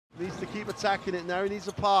to keep attacking it now. He needs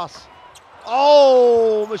a pass.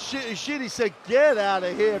 Oh, Mushidi said, get out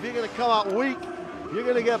of here. If you're going to come out weak, you're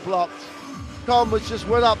going to get blocked. Thomas just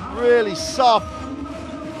went up really soft.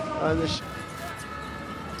 And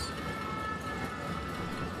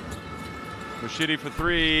Mushidi for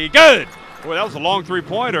three. Good! Boy, that was a long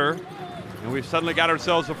three-pointer. And we've suddenly got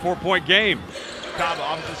ourselves a 4-point game. Kaba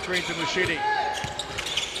off the screen to Mushidi.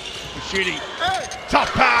 Mushidi,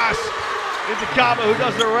 tough pass into Kaba, who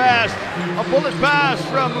does the rest. A bullet pass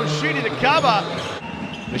from Mushidi to Kaba.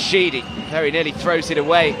 Mushidi very nearly throws it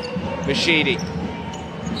away. Mushidi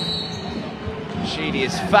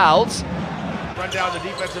is fouled. Run down the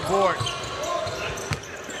defensive board.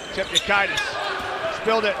 Chepnikotis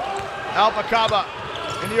spilled it. Alpha Kaba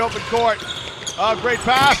in the open court. Great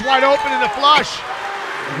pass, wide open in the flush.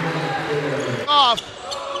 Off,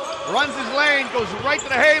 runs his lane, goes right to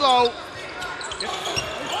the halo.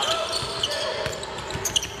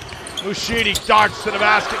 Mushidi darts to the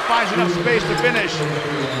basket, finds enough space to finish.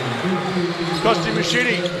 Kostja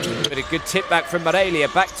Mushidi. But a good tip back from Morelia,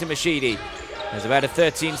 back to Mushidi. There's about a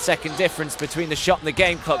 13-second difference between the shot and the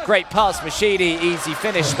game clock. Great pass, Mushidi, easy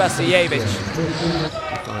finish, Spasojevic.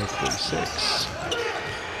 5.6.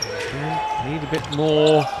 Need a bit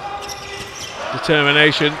more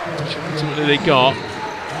determination, which ultimately they got.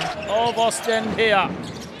 Of Ostend here.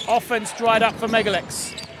 Offense dried up for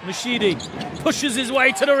Leks. Mushidi pushes his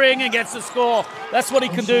way to the ring and gets the score. That's what he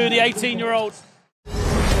can do, the 18-year-old.